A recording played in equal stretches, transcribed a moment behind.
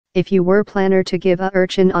If you were planner to give a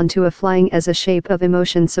urchin onto a flying as a shape of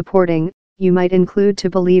emotion supporting, you might include to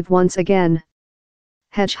believe once again.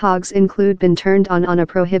 Hedgehogs include been turned on a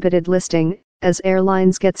prohibited listing, as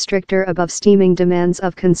airlines get stricter above steaming demands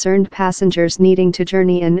of concerned passengers needing to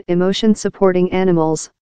journey in emotion-supporting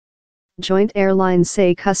animals. Joint airlines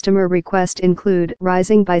say customer requests include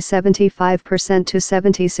rising by 75% to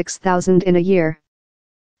 76,000 in a year.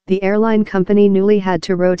 The airline company newly had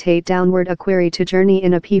to rotate downward a query to journey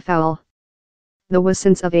in a peafowl. There was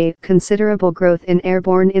since of a considerable growth in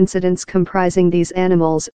airborne incidents comprising these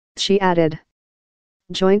animals, she added.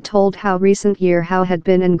 Joint told how recent year how had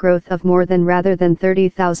been an growth of more than rather than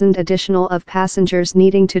 30,000 additional of passengers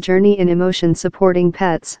needing to journey in emotion supporting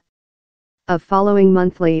pets. Of following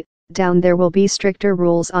monthly, down there will be stricter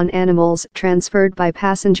rules on animals transferred by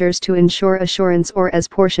passengers to ensure assurance or as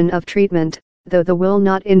portion of treatment, though the will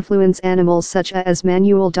not influence animals such as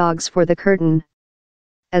manual dogs for the curtain.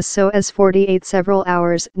 As so as 48 several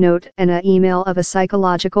hours note and a email of a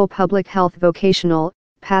psychological public health vocational,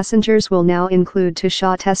 passengers will now include to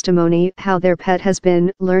show testimony how their pet has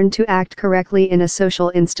been learned to act correctly in a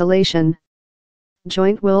social installation.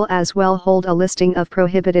 Joint will as well hold a listing of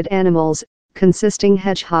prohibited animals, consisting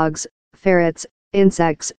hedgehogs, ferrets,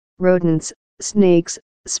 insects, rodents, snakes,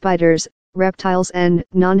 spiders, reptiles and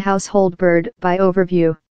non-household bird by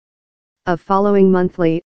overview. Of following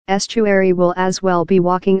monthly, Estuary will as well be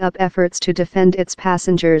walking up efforts to defend its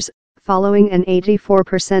passengers, following an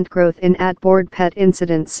 84% growth in at-board pet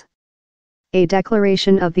incidents. A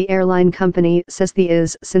declaration of the airline company says the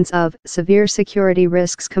is since of severe security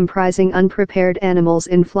risks comprising unprepared animals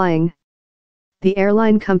in flying. The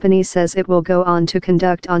airline company says it will go on to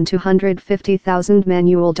conduct on 250,000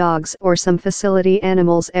 manual dogs or some facility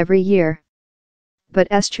animals every year. But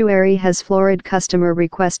Estuary has florid customer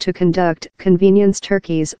request to conduct convenience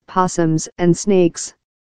turkeys, possums, and snakes.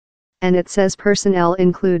 And it says personnel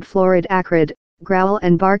include florid acrid, growl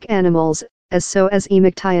and bark animals, as so as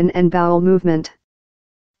emictation and bowel movement.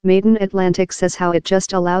 Maiden Atlantic says how it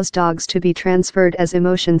just allows dogs to be transferred as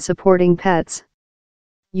emotion-supporting pets.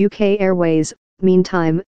 UK Airways,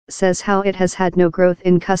 meantime, says how it has had no growth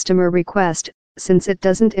in customer request, since it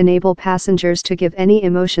doesn't enable passengers to give any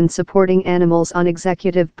emotion-supporting animals on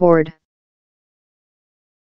executive board.